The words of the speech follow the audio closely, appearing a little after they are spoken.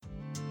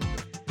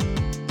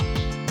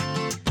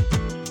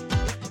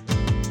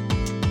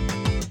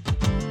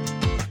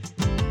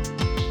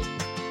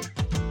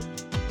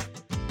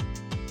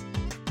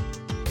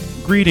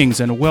Greetings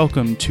and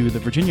welcome to the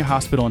Virginia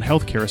Hospital and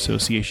Healthcare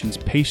Association's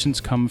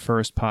Patients Come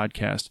First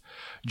podcast.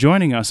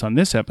 Joining us on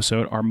this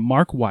episode are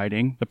Mark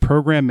Whiting, the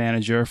Program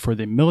Manager for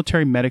the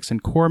Military Medics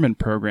and Corpsmen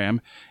Program,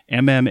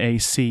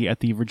 MMAC, at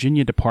the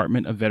Virginia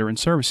Department of Veteran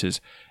Services,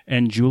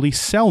 and Julie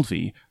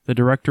Selvey, the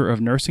Director of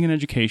Nursing and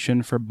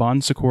Education for Bon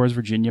Secours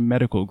Virginia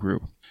Medical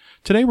Group.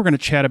 Today we're going to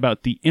chat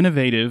about the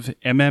innovative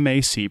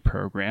MMAC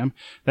program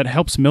that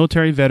helps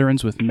military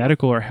veterans with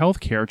medical or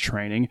healthcare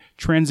training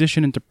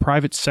transition into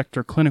private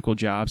sector clinical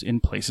jobs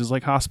in places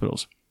like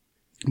hospitals.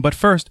 But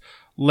first,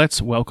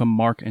 let's welcome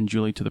Mark and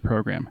Julie to the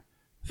program.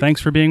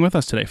 Thanks for being with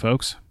us today,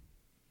 folks.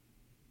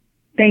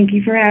 Thank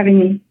you for having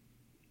me.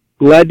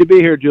 Glad to be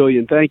here,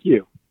 Julian. Thank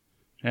you.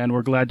 And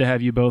we're glad to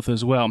have you both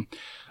as well.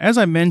 As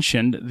I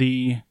mentioned,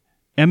 the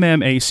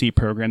MMAC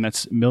program,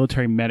 that's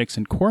Military Medics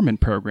and Corpsmen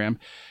Program,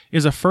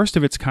 is a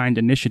first-of-its-kind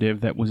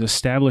initiative that was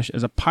established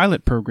as a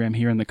pilot program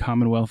here in the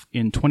Commonwealth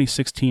in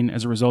 2016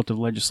 as a result of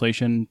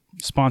legislation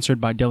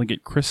sponsored by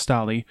Delegate Chris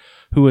Stolle,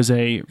 who is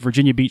a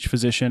Virginia Beach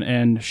physician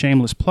and,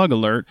 shameless plug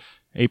alert,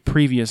 a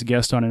previous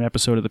guest on an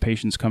episode of the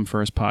Patients Come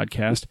First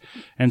podcast,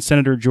 and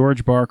Senator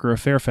George Barker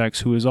of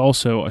Fairfax, who is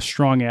also a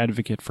strong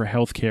advocate for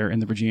health care in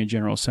the Virginia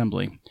General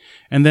Assembly.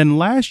 And then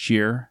last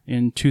year,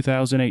 in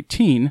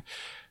 2018,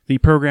 the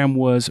program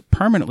was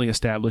permanently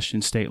established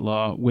in state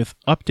law with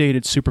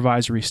updated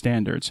supervisory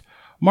standards.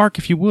 Mark,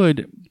 if you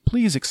would,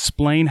 please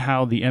explain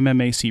how the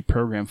MMAC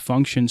program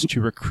functions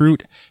to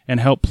recruit and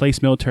help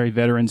place military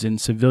veterans in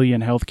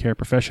civilian healthcare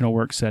professional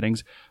work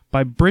settings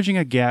by bridging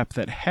a gap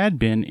that had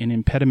been an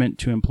impediment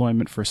to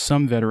employment for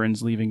some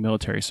veterans leaving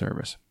military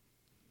service.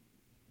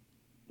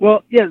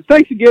 Well, yes,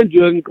 thanks again,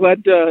 Julian.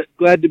 Glad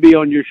to be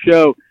on your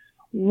show.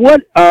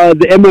 What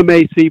the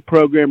MMAC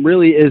program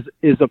really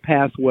is a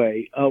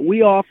pathway.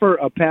 We offer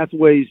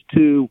pathways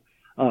to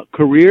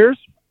careers,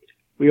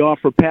 we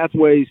offer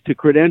pathways to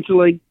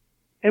credentialing,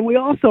 and we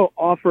also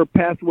offer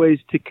pathways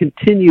to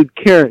continued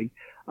caring.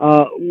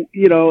 As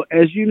you know,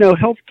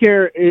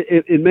 healthcare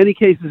in many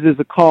cases is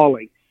a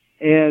calling,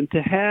 and to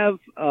have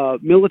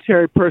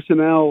military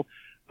personnel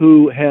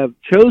who have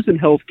chosen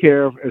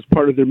healthcare as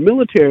part of their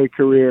military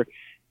career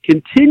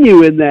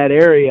continue in that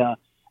area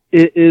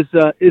is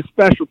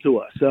special to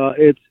us.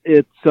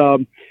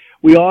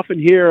 We often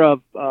hear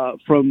of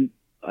from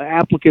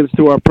applicants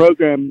to our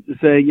program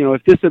saying,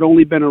 if this had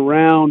only been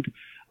around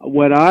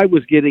when I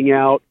was getting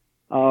out,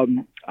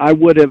 I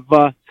would have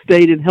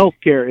stayed in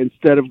healthcare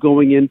instead of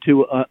going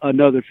into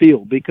another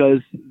field,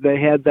 because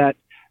they had that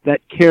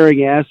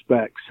caring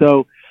aspect.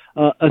 So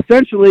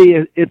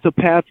essentially, it's a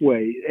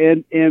pathway,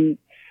 and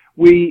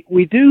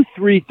we do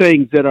three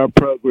things at our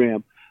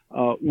program.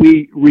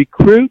 We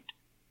recruit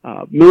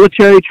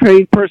military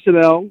trained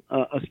personnel,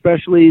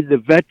 especially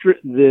the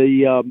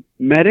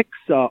medics,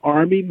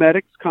 Army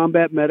medics,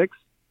 combat medics,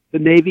 the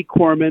Navy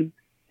corpsmen,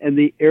 and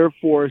the Air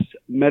Force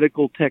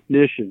medical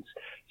technicians.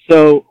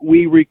 So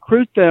we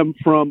recruit them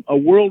from a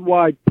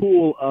worldwide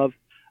pool of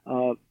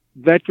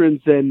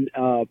veterans and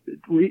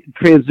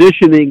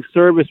transitioning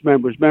service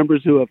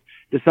members who have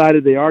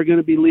decided they are going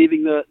to be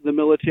leaving the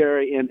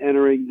military and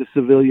entering the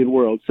civilian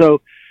world.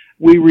 So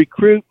we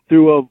recruit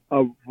through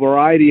a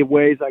variety of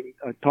ways I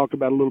can talk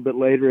about a little bit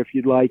later if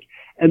you'd like.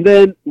 And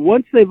then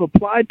once they've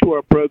applied to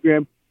our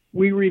program,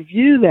 we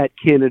review that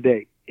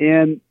candidate,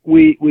 and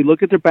we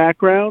look at their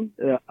background,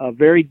 a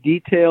very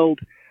detailed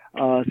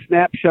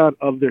snapshot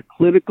of their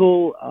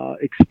clinical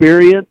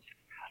experience,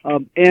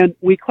 and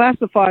we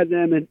classify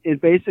them in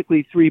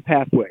basically three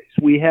pathways.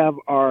 We have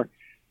our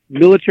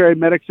Military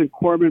Medics and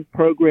Corpsmen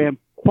Program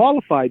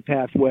qualified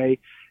pathway.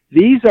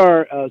 These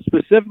are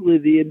specifically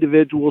the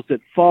individuals that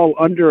fall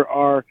under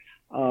our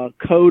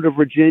Code of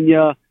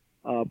Virginia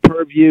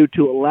purview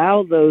to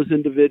allow those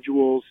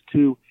individuals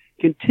to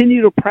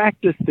continue to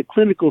practice the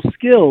clinical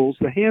skills,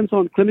 the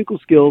hands-on clinical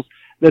skills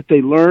that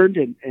they learned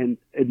and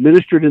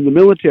administered in the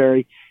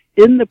military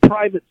in the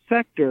private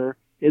sector,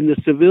 in the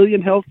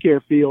civilian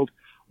healthcare field,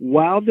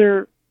 while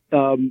they're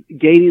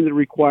gaining the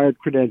required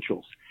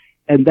credentials.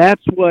 And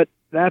that's what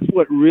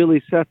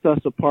really sets us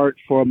apart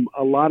from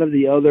a lot of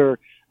the other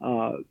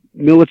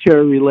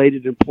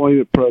military-related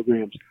employment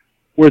programs.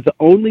 We're the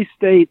only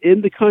state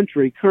in the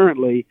country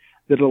currently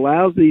that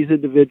allows these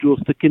individuals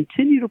to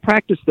continue to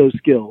practice those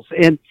skills,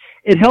 and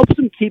it helps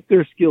them keep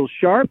their skills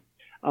sharp.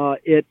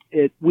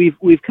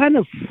 We've kind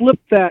of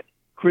flipped that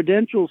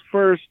credentials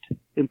first,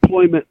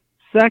 employment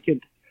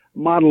second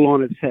model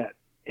on its head,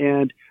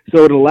 and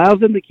so it allows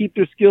them to keep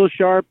their skills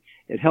sharp.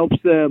 It helps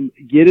them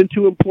get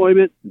into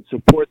employment and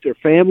support their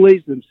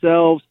families,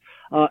 themselves,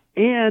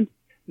 and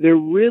they're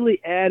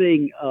really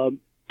adding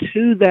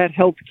to that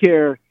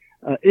healthcare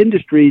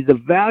industry the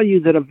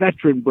value that a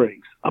veteran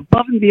brings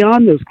above and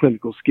beyond those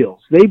clinical skills.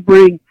 They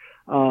bring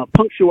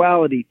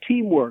punctuality,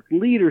 teamwork,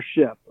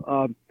 leadership,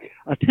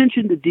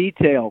 attention to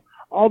detail,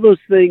 all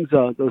those things,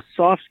 those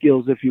soft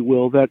skills, if you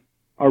will, that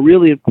are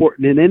really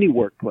important in any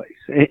workplace,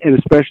 and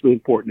especially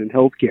important in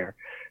healthcare.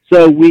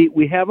 So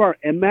we have our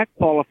MMAC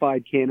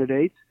qualified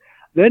candidates.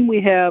 Then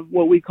we have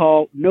what we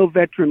call no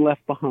veteran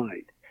left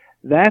behind.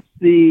 That's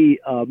the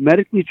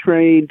medically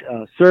trained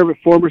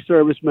former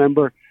service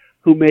member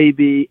who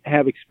may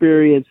have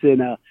experience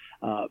in a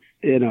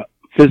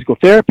physical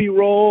therapy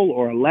role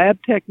or a lab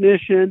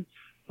technician,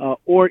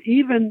 or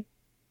even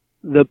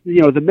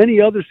the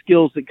many other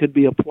skills that could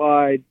be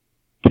applied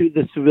to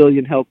the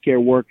civilian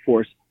healthcare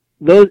workforce.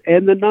 Those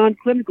and the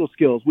non-clinical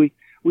skills.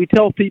 We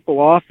tell people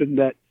often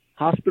that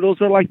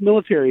hospitals are like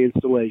military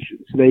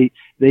installations. They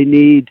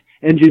need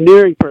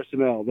engineering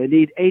personnel, they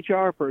need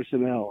HR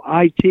personnel,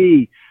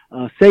 IT,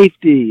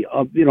 safety,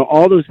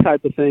 all those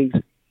type of things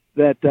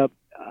that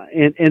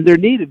and they're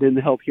needed in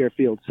the healthcare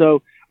field.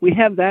 So we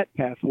have that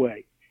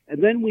pathway.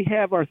 And then we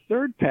have our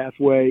third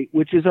pathway,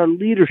 which is our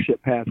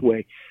leadership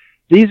pathway.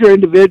 These are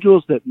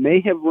individuals that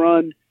may have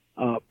run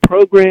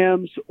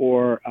programs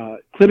or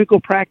clinical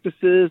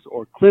practices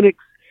or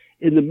clinics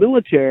in the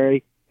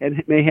military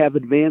and may have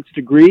advanced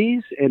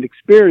degrees and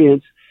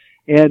experience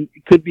and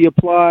could be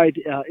applied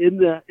in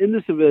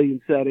the civilian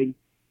setting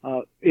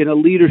in a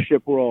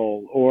leadership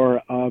role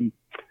or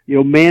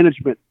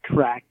management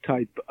track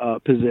type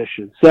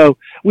position. So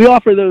we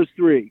offer those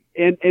three,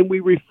 and we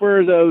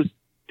refer those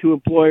to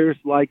employers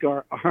like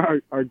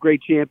our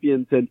great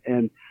champions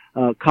and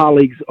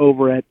colleagues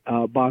over at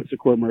Bon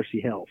Secours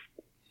Mercy Health.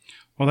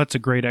 Well, that's a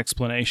great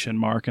explanation,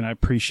 Mark, and I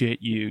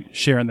appreciate you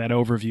sharing that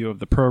overview of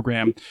the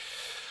program.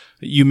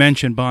 You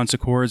mentioned Bon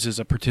Secours is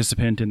a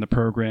participant in the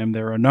program.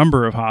 There are a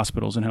number of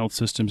hospitals and health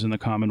systems in the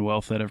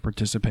Commonwealth that have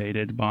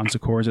participated. Bon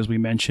Secours, as we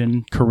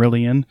mentioned,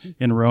 Carilion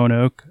in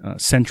Roanoke,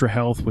 Centra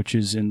Health, which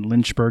is in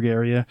Lynchburg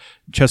area,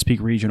 Chesapeake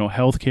Regional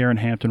Healthcare in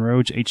Hampton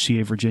Roads,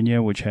 HCA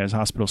Virginia, which has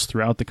hospitals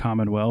throughout the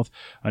Commonwealth,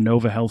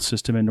 Inova Health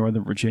System in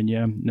Northern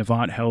Virginia,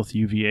 Navant Health,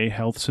 UVA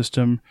Health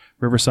System,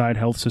 Riverside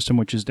Health System,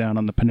 which is down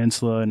on the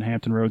peninsula in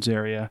Hampton Roads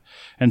area,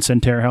 and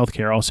Centera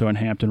Healthcare, also in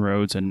Hampton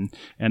Roads and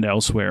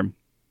elsewhere.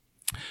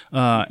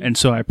 And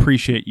so I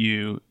appreciate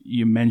you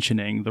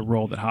mentioning the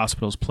role that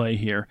hospitals play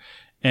here.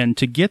 And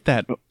to get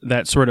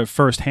that sort of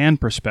firsthand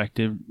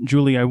perspective,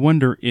 Julie, I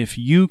wonder if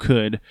you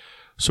could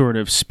sort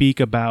of speak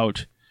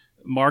about,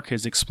 Mark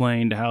has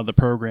explained how the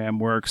program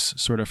works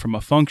sort of from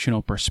a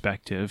functional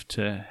perspective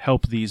to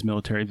help these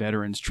military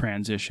veterans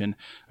transition.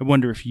 I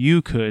wonder if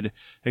you could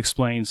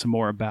explain some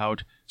more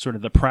about sort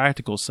of the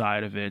practical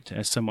side of it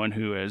as someone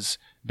who has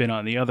been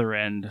on the other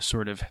end,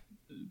 sort of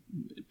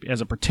as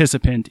a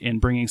participant in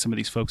bringing some of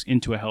these folks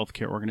into a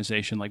healthcare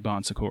organization like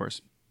Bon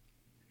Secours.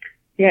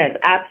 Yes,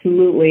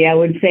 absolutely. I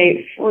would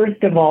say,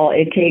 first of all,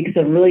 it takes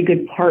a really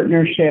good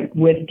partnership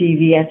with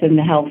DVS and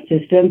the health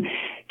system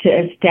to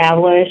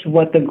establish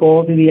what the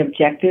goals and the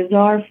objectives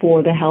are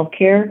for the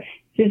healthcare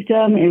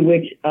system, in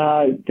which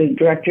the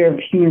Director of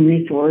Human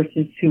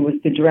Resources, who was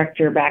the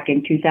director back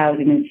in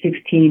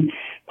 2016,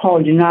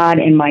 Paul Janot,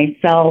 and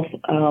myself,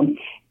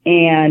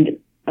 and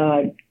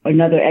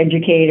another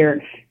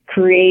educator,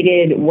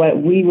 created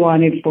what we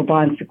wanted for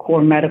Bon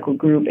Secours Medical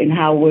Group and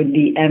how would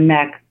the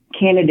MMAC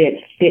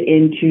candidates fit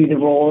into the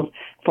roles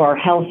for our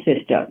health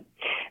system.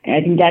 And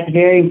I think that's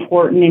very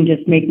important in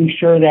just making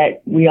sure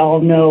that we all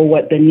know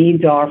what the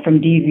needs are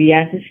from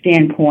DVS's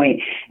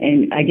standpoint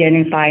and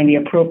identifying the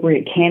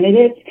appropriate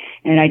candidates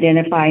and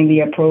identifying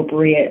the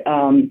appropriate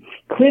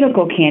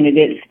clinical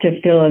candidates to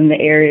fill in the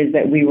areas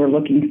that we were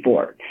looking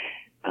for.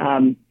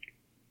 And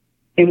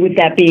with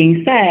that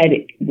being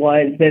said,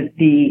 was that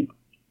the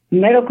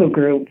medical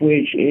group,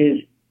 which is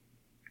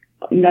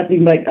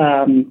nothing but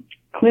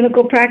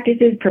clinical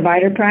practices,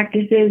 provider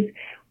practices,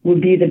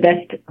 would be the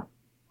best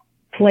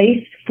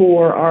place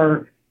for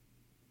our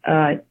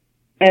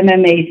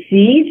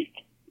MMACs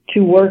to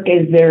work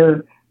as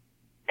their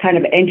kind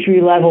of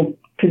entry-level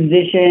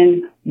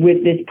position,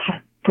 with this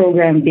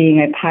program being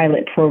a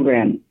pilot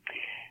program.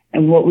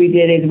 And what we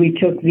did is we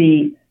took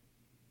the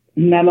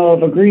memo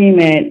of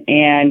agreement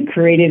and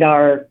created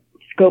our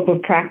scope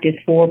of practice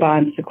for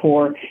Bon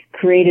Secours,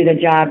 created a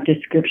job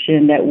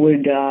description that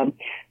would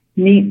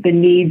meet the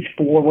needs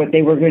for what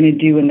they were going to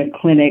do in the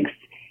clinics,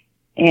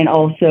 and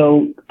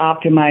also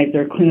optimize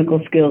their clinical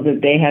skills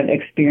that they have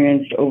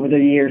experienced over the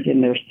years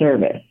in their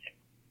service.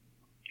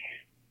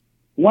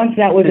 Once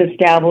that was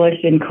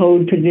established and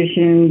code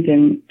positions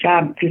and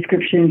job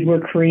descriptions were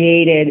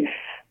created,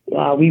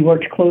 we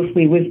worked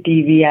closely with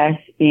DVS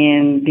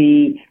in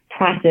the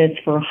process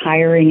for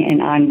hiring and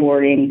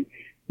onboarding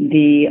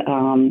the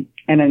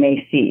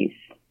MMACs.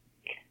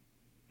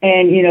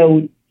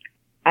 And,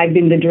 I've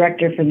been the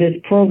director for this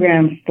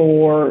program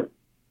for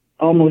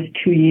almost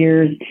 2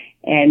 years,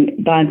 and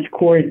Bon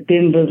Secours has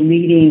been the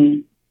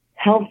leading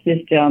health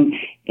system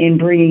in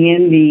bringing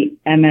in the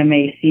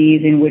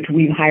MMACs, in which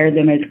we've hired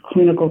them as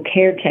clinical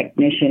care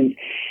technicians.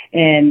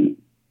 And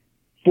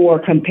for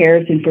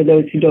comparison, for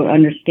those who don't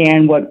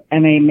understand what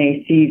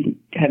MMACs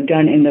have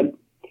done in the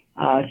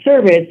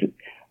service,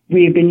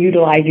 we've been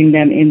utilizing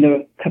them in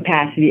the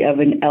capacity of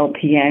an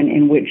LPN,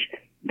 in which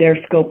their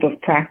scope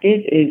of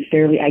practice is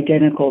fairly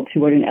identical to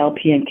what an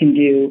LPN can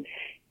do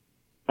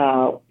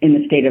in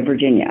the state of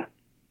Virginia.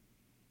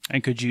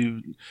 And could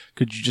you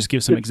just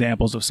give some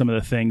examples of some of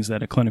the things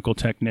that a clinical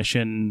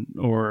technician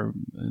or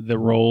the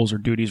roles or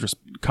duties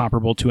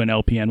comparable to an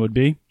LPN would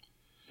be?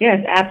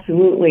 Yes,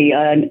 absolutely.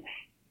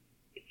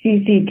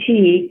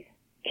 CCT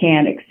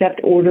can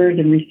accept orders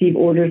and receive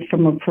orders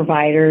from a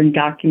provider and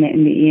document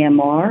in the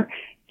EMR,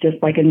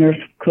 just like a nurse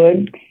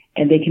could.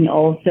 And they can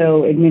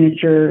also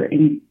administer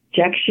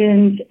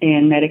injections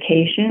and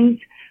medications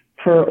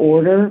per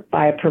order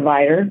by a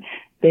provider.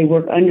 They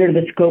work under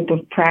the scope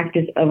of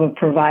practice of a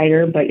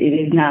provider, but it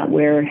is not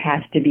where it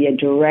has to be a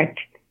direct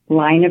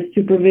line of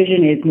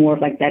supervision. It's more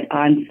like that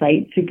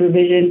on-site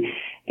supervision,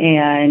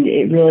 and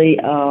it really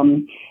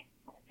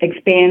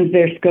expands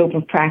their scope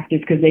of practice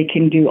because they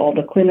can do all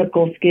the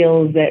clinical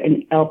skills that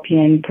an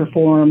LPN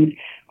performs,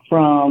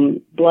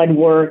 from blood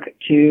work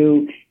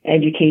to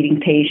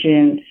educating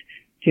patients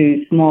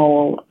to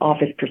small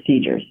office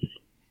procedures.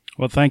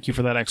 Well, thank you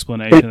for that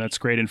explanation. That's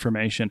great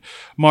information.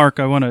 Mark,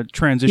 I want to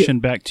transition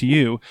back to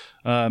you.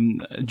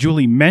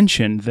 Julie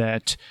mentioned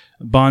that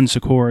Bon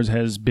Secours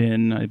has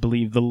been, I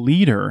believe, the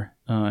leader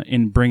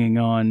in bringing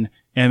on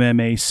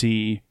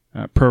MMAC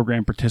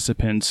program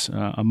participants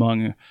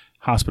among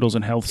hospitals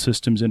and health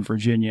systems in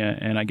Virginia.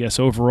 And I guess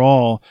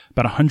overall,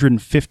 about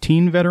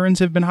 115 veterans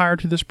have been hired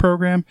to this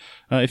program.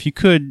 If you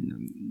could,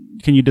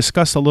 can you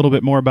discuss a little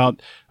bit more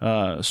about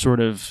sort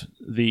of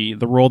the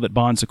role that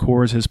Bon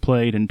Secours has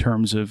played in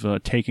terms of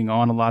taking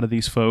on a lot of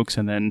these folks,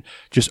 and then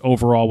just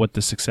overall what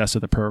the success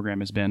of the program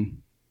has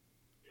been?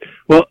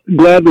 Well,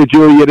 gladly,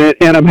 Julian,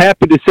 and I'm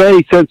happy to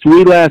say, since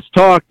we last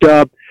talked,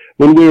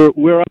 when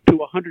we're up to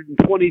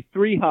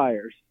 123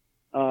 hires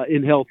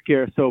in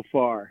healthcare so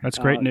far. That's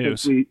great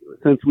news.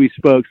 Since we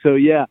spoke. So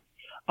yeah,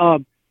 I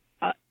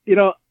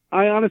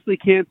honestly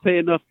can't say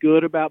enough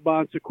good about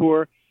Bon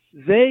Secours.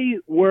 They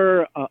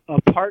were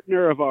a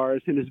partner of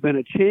ours and has been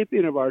a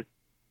champion of ours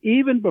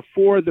even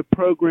before the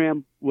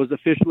program was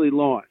officially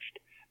launched,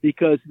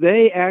 because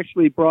they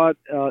actually brought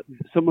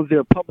some of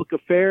their public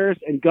affairs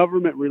and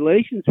government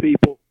relations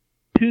people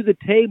to the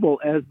table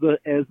as the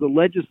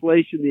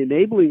legislation, the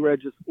enabling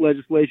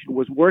legislation,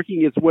 was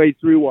working its way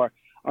through our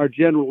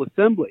General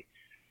Assembly.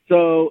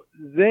 So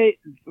they,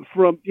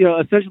 from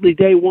essentially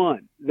day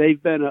one,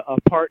 they've been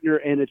a partner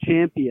and a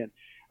champion,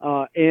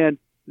 and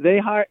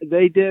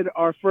they did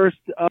our first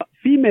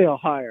female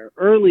hire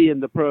early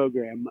in the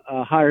program,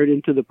 hired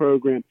into the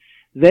program.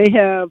 They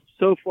have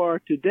so far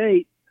to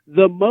date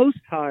the most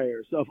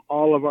hires of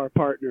all of our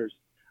partners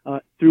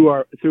through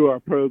our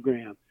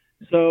program.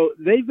 So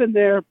they've been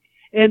there.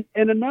 And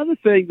another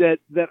thing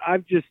that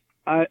I've just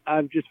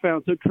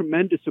found so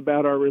tremendous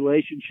about our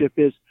relationship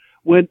is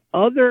when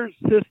other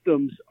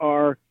systems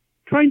are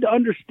trying to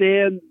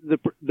understand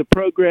the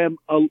program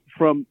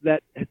from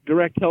that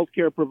direct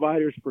healthcare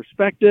provider's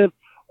perspective,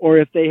 or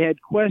if they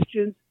had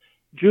questions,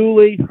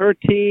 Julie, her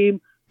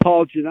team,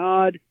 Paul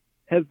Janad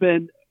have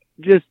been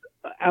just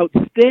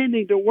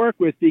outstanding to work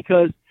with,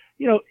 because,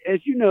 as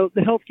you know,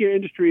 the healthcare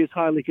industry is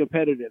highly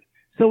competitive.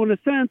 So in a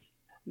sense,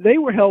 they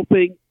were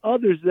helping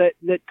others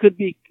that could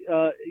be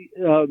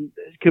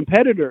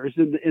competitors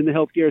in the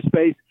healthcare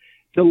space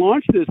to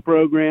launch this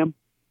program,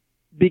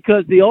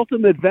 because the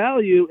ultimate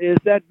value is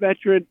that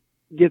veteran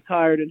gets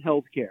hired in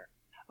healthcare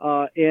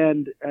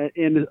and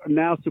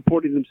now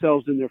supporting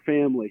themselves and their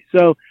family.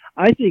 So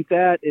I think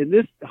that in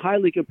this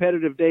highly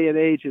competitive day and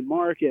age and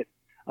market,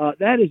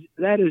 that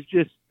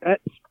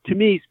to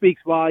me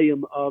speaks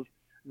volume of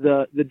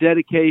the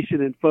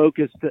dedication and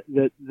focus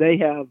that they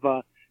have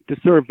to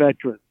serve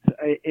veterans,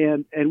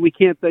 and we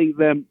can't thank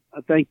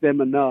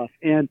them enough.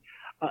 And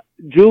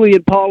Julie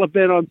and Paul have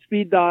been on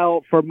speed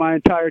dial for my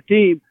entire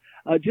team,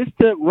 just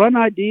to run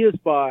ideas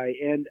by,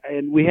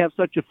 and we have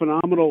such a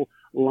phenomenal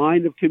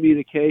line of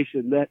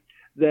communication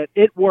that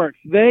it works.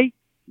 They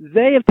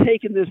have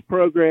taken this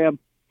program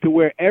to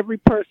where every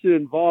person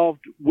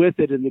involved with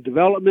it in the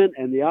development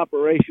and the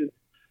operations,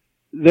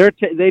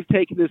 they've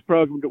taken this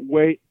program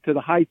to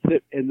the heights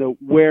and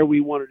where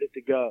we wanted it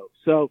to go.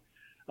 So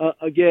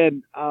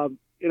again,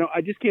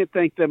 I just can't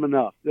thank them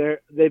enough.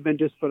 They've been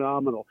just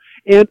phenomenal.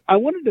 And I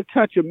wanted to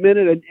touch a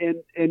minute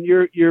and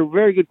your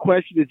very good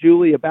question to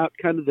Julie about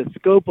kind of the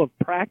scope of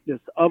practice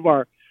of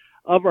our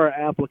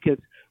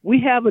applicants. We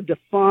have a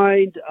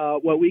defined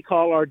what we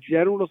call our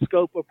general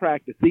scope of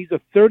practice. These are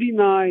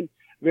 39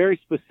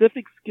 very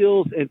specific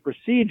skills and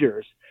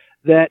procedures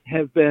that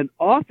have been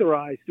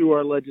authorized through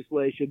our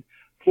legislation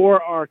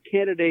for our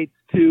candidates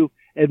to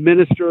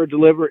administer or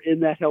deliver in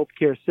that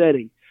healthcare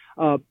setting.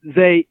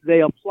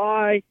 They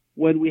apply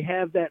when we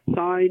have that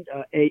signed,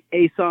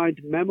 a signed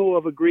memo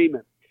of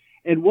agreement.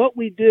 And what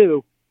we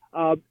do,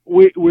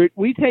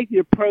 we take the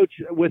approach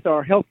with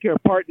our healthcare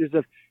partners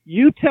of,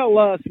 you tell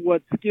us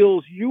what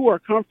skills you are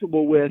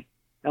comfortable with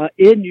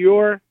in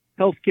your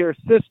healthcare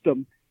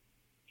system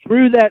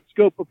through that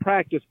scope of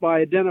practice by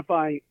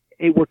identifying,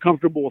 hey, we're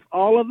comfortable with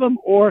all of them,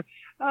 or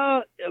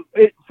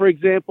for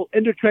example,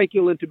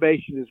 endotracheal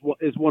intubation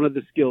is one of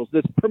the skills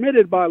that's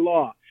permitted by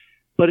law.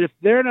 But if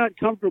they're not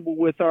comfortable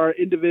with our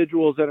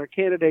individuals and our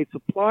candidates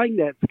applying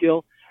that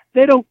skill,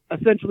 they don't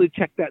essentially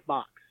check that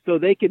box. So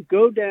they can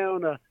go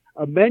down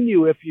a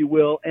menu, if you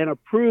will, and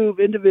approve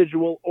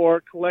individual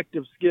or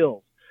collective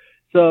skills.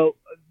 So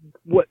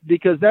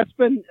because that's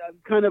been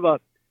kind of a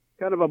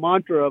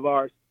mantra of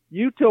ours,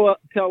 You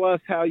tell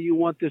us how you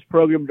want this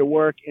program to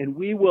work, and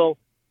we will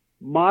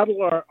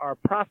model our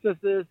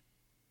processes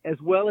as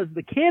well as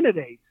the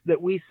candidates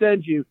that we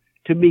send you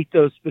to meet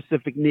those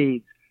specific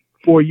needs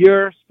for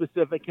your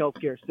specific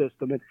healthcare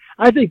system. And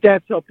I think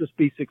that's helped us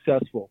be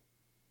successful.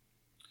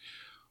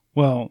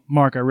 Well,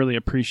 Mark, I really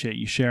appreciate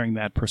you sharing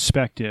that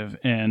perspective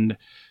and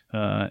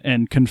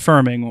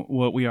confirming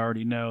what we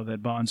already know,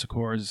 that Bon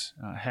Secours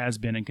has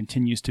been and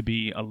continues to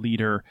be a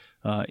leader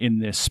in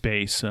this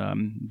space,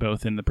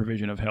 both in the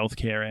provision of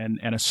healthcare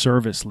and a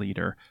service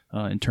leader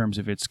in terms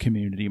of its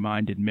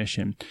community-minded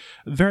mission.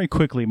 Very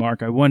quickly,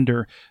 Mark, I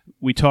wonder,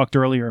 we talked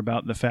earlier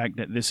about the fact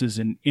that this is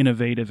an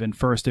innovative and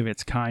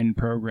first-of-its-kind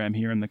program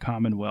here in the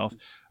Commonwealth.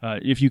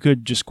 If you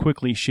could just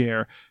quickly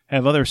share,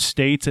 have other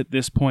states at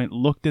this point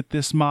looked at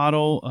this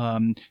model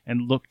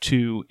and looked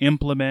to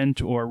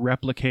implement or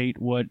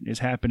replicate what is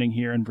happening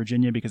here in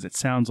Virginia? Because it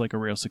sounds like a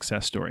real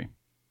success story.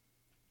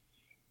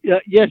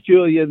 Yes,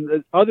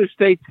 Julian. Other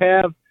states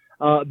have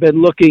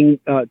been looking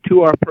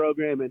to our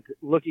program and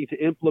looking to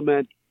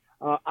implement.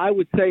 I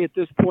would say at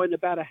this point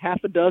about a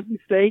half a dozen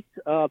states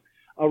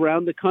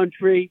around the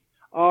country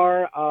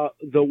are.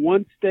 The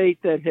one state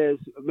that has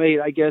made,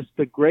 I guess,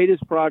 the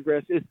greatest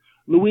progress is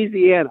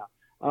Louisiana.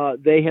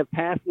 They have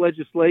passed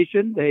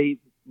legislation. They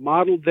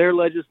modeled their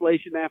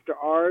legislation after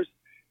ours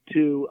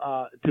to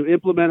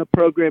implement a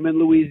program in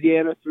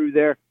Louisiana through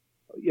their,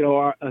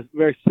 a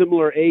very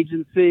similar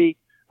agency.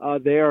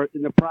 They are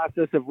in the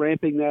process of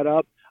ramping that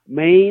up.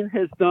 Maine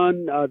has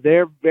done,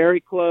 they're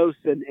very close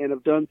and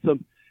have done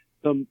some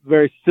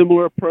very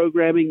similar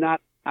programming,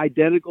 not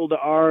identical to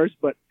ours,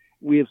 but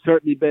we have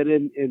certainly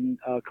been in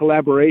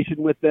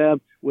collaboration with them.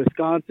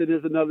 Wisconsin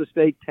is another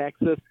state,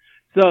 Texas.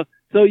 So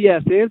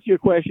yes, to answer your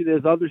question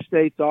is other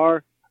states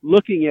are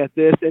looking at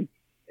this, and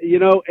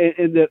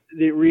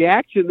the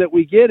reaction that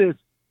we get is,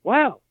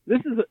 wow,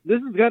 this is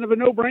kind of a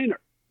no-brainer.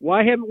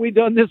 Why haven't we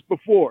done this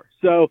before?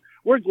 So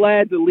we're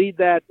glad to lead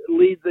the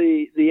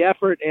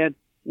effort, and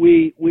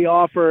we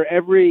offer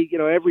every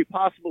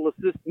possible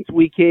assistance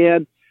we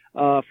can,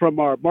 from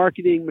our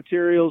marketing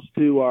materials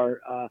to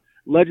our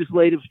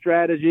legislative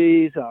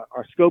strategies,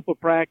 our scope of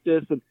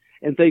practice,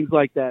 and things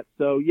like that.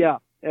 So yeah,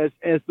 as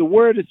the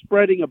word is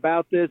spreading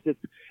about this,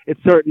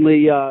 it's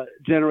certainly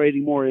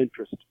generating more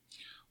interest.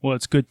 Well,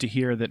 it's good to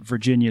hear that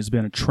Virginia has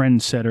been a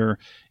trendsetter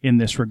in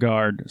this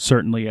regard,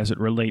 certainly as it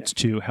relates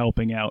to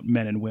helping out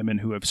men and women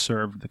who have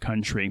served the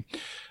country.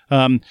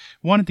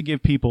 Wanted to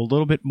give people a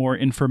little bit more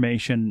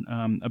information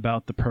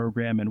about the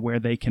program and where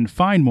they can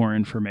find more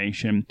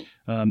information.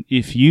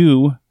 If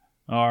you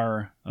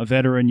are a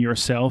veteran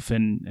yourself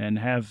and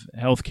have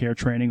healthcare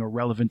training or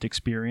relevant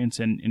experience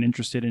and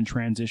interested in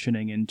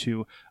transitioning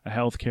into a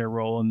healthcare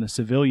role in the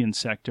civilian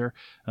sector,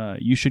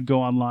 you should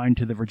go online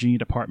to the Virginia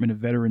Department of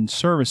Veterans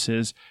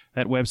Services.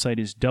 That website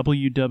is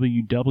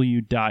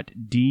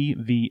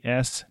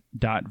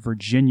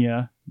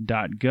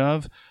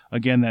www.dvs.virginia.gov.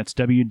 Again, that's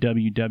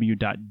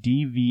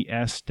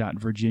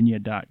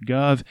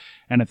www.dvs.virginia.gov.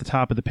 And at the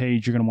top of the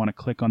page, you're going to want to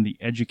click on the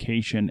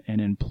Education and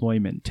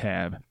Employment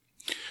tab.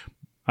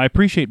 I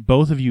appreciate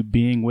both of you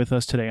being with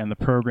us today on the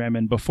program,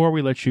 and before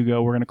we let you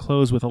go, we're going to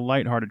close with a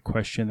lighthearted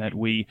question that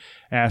we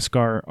ask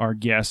our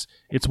guests.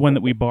 It's one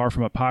that we borrow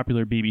from a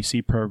popular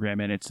BBC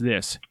program, and it's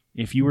this.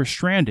 If you were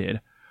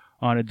stranded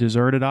on a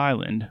deserted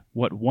island,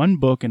 what one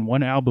book and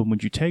one album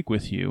would you take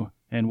with you?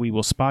 And we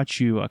will spot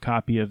you a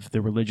copy of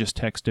the religious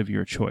text of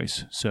your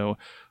choice. So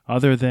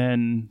other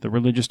than the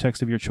religious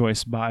text of your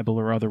choice, Bible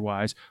or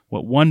otherwise,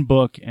 what one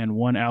book and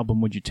one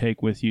album would you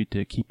take with you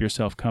to keep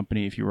yourself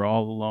company if you were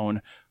all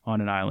alone on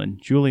an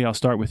island? Julie, I'll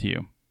start with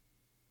you.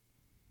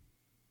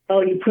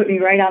 Oh, you put me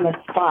right on the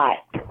spot.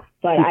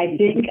 But I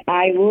think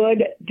I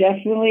would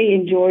definitely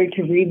enjoy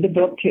to read the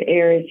book To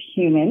Err Is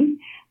Human.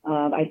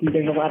 I think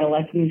there's a lot of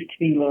lessons to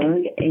be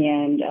learned,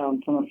 and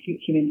from a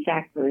human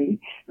factory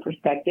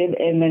perspective.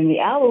 And then the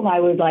album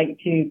I would like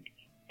to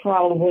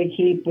probably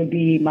keep would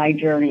be my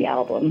Journey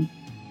album.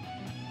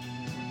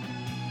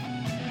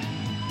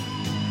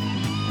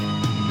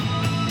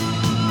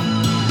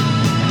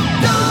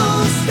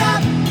 Don't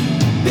stop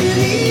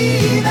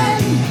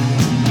believing.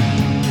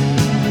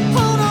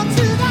 Hold on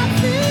to that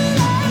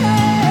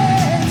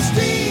feeling.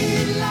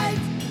 Street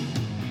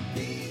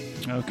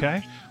lights.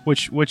 Okay.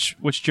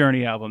 Which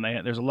Journey album?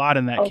 There's a lot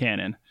in that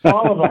canon.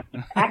 All of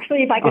them.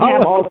 Actually, if I could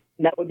have all of them,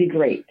 that would be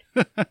great.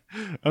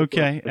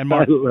 Okay. And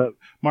Mark,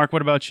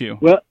 what about you?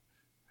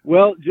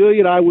 Well,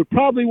 Julian, I would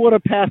probably want to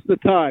pass the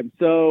time.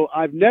 So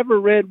I've never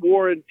read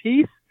War and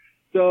Peace,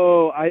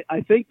 so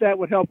I think that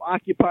would help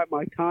occupy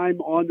my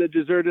time on the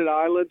deserted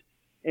island.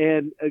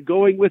 And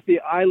going with the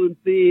island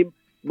theme,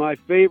 my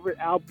favorite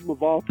album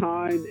of all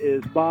time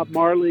is Bob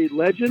Marley,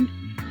 Legend.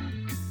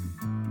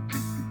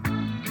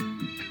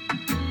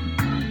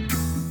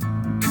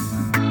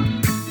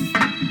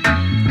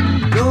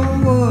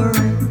 Don't worry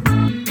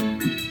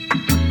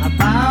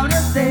about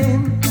a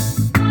thing.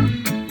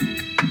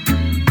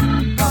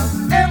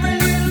 'Cause every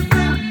little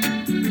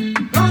thing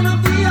gonna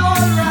be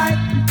alright.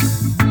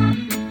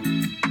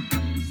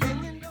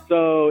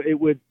 So it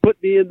would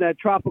put me in that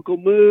tropical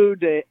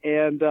mood,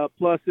 and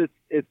plus it's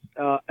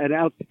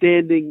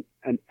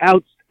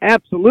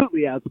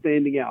absolutely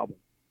outstanding album.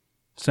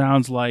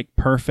 Sounds like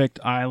perfect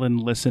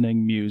island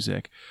listening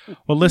music.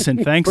 Well,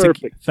 listen,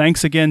 Perfect.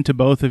 thanks again to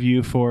both of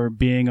you for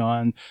being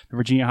on the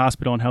Virginia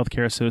Hospital and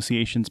Healthcare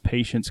Association's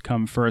Patients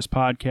Come First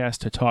podcast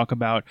to talk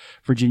about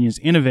Virginia's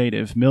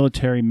innovative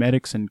military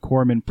medics and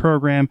corpsmen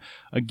program.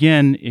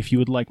 Again, if you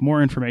would like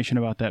more information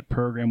about that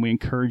program, we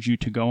encourage you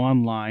to go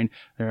online.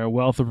 There are a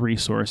wealth of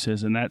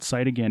resources, and that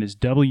site again is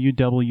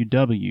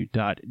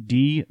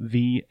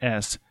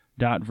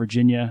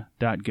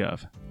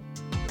www.dvs.virginia.gov.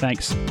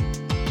 Thanks.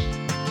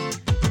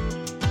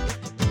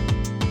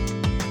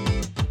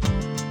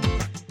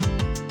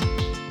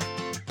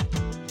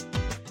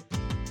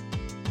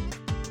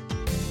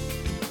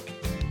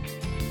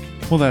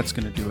 Well, that's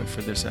going to do it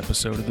for this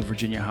episode of the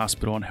Virginia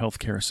Hospital and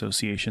Healthcare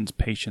Association's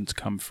Patients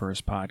Come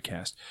First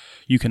podcast.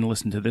 You can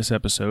listen to this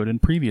episode and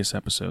previous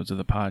episodes of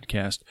the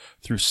podcast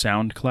through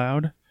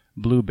SoundCloud,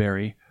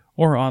 Blueberry,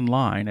 or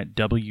online at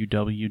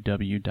www.vhha.com.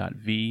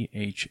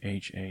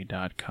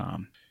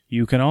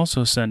 You can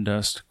also send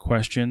us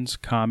questions,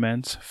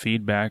 comments,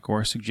 feedback,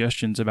 or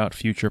suggestions about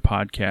future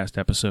podcast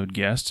episode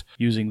guests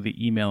using the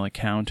email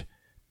account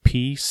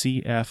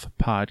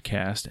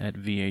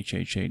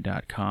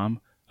pcfpodcast@vhha.com.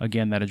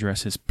 Again, that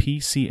address is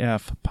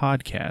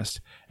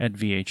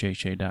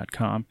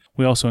pcfpodcast@vhha.com.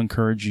 We also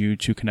encourage you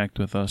to connect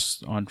with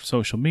us on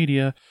social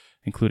media,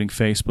 including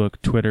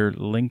Facebook, Twitter,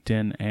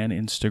 LinkedIn, and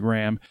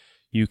Instagram.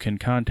 You can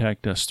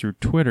contact us through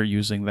Twitter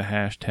using the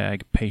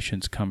hashtag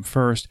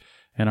PatientsComeFirst,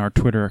 and our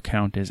Twitter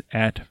account is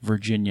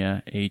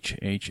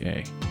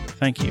 @VirginiaHHA.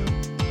 Thank you.